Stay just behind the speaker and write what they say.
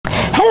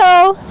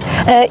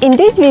In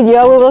this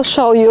video we will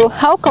show you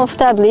how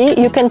comfortably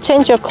you can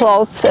change your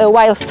clothes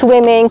while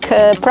swimming,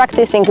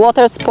 practicing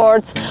water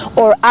sports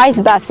or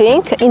ice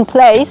bathing in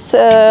place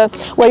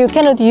where you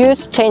cannot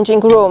use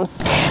changing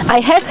rooms. I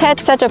have had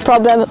such a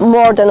problem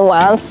more than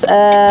once.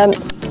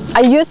 I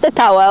used a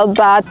towel,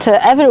 but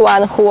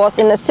everyone who was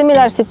in a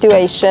similar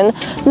situation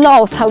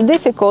knows how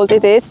difficult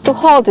it is to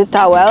hold the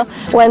towel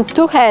when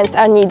two hands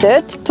are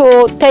needed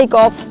to take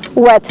off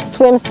wet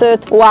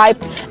swimsuit,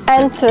 wipe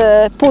and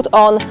put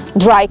on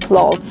dry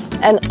clothes.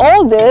 And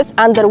all this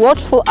under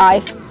watchful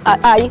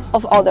eye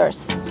of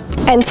others.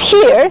 And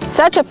here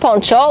such a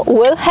poncho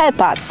will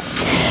help us.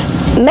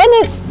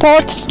 Many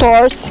sport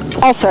stores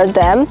offer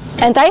them,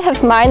 and I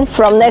have mine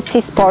from Nessi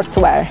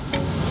Sportswear.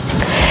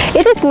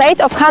 It is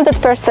made of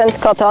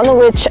 100% cotton,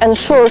 which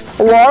ensures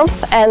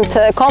warmth and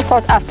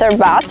comfort after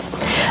bath.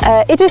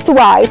 It is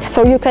wide,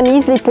 so you can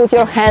easily put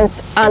your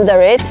hands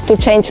under it to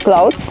change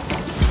clothes.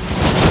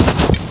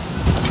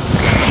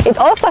 It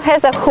also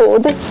has a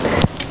hood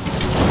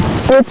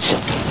which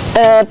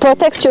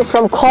protects you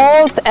from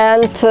cold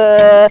and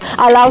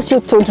allows you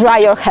to dry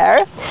your hair.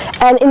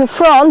 And in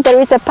front there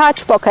is a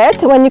patch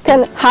pocket when you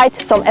can hide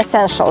some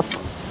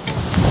essentials.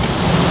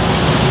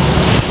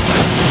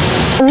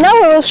 Now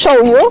we will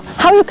show you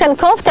how you can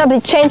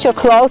comfortably change your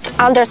clothes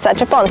under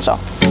such a poncho.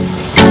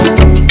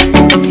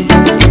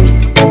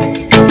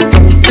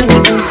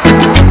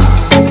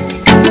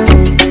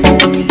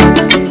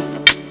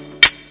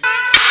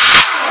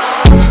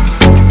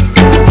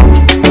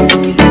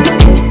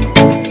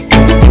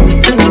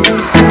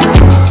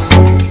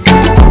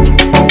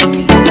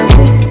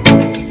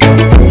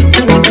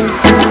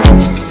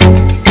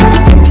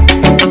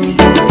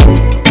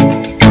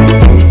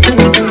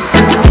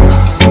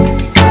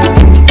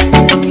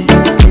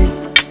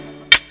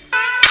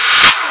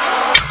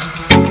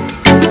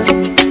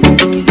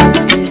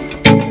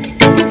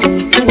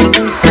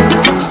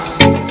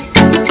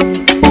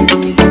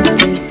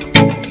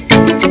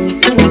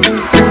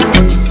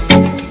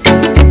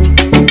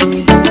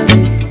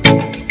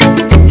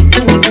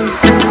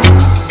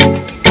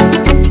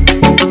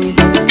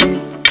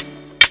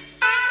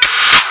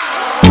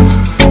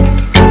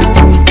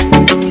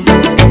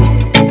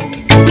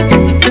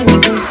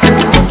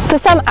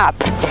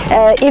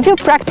 If you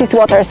practice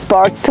water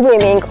sports,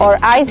 swimming or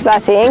ice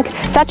bathing,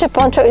 such a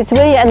poncho is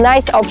really a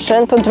nice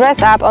option to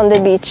dress up on the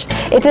beach.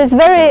 It is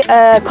very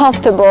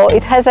comfortable,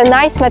 it has a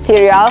nice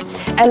material,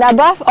 and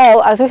above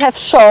all, as we have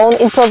shown,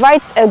 it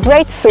provides a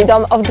great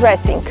freedom of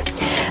dressing.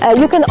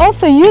 You can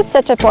also use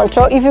such a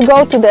poncho if you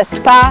go to the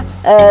spa,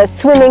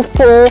 swimming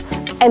pool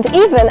and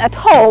even at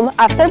home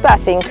after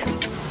bathing.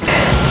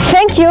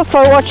 Thank you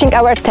for watching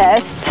our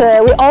tests.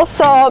 We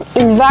also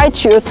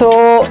invite you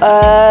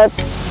to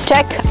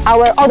check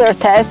our other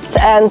tests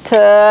and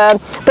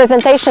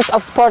presentations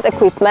of sport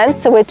equipment,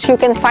 which you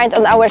can find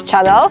on our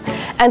channel.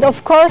 And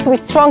of course, we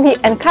strongly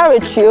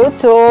encourage you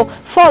to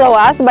follow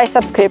us by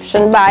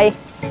subscription. Bye!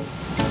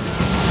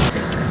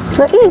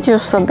 No idź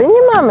już sobie,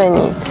 nie mamy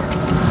nic.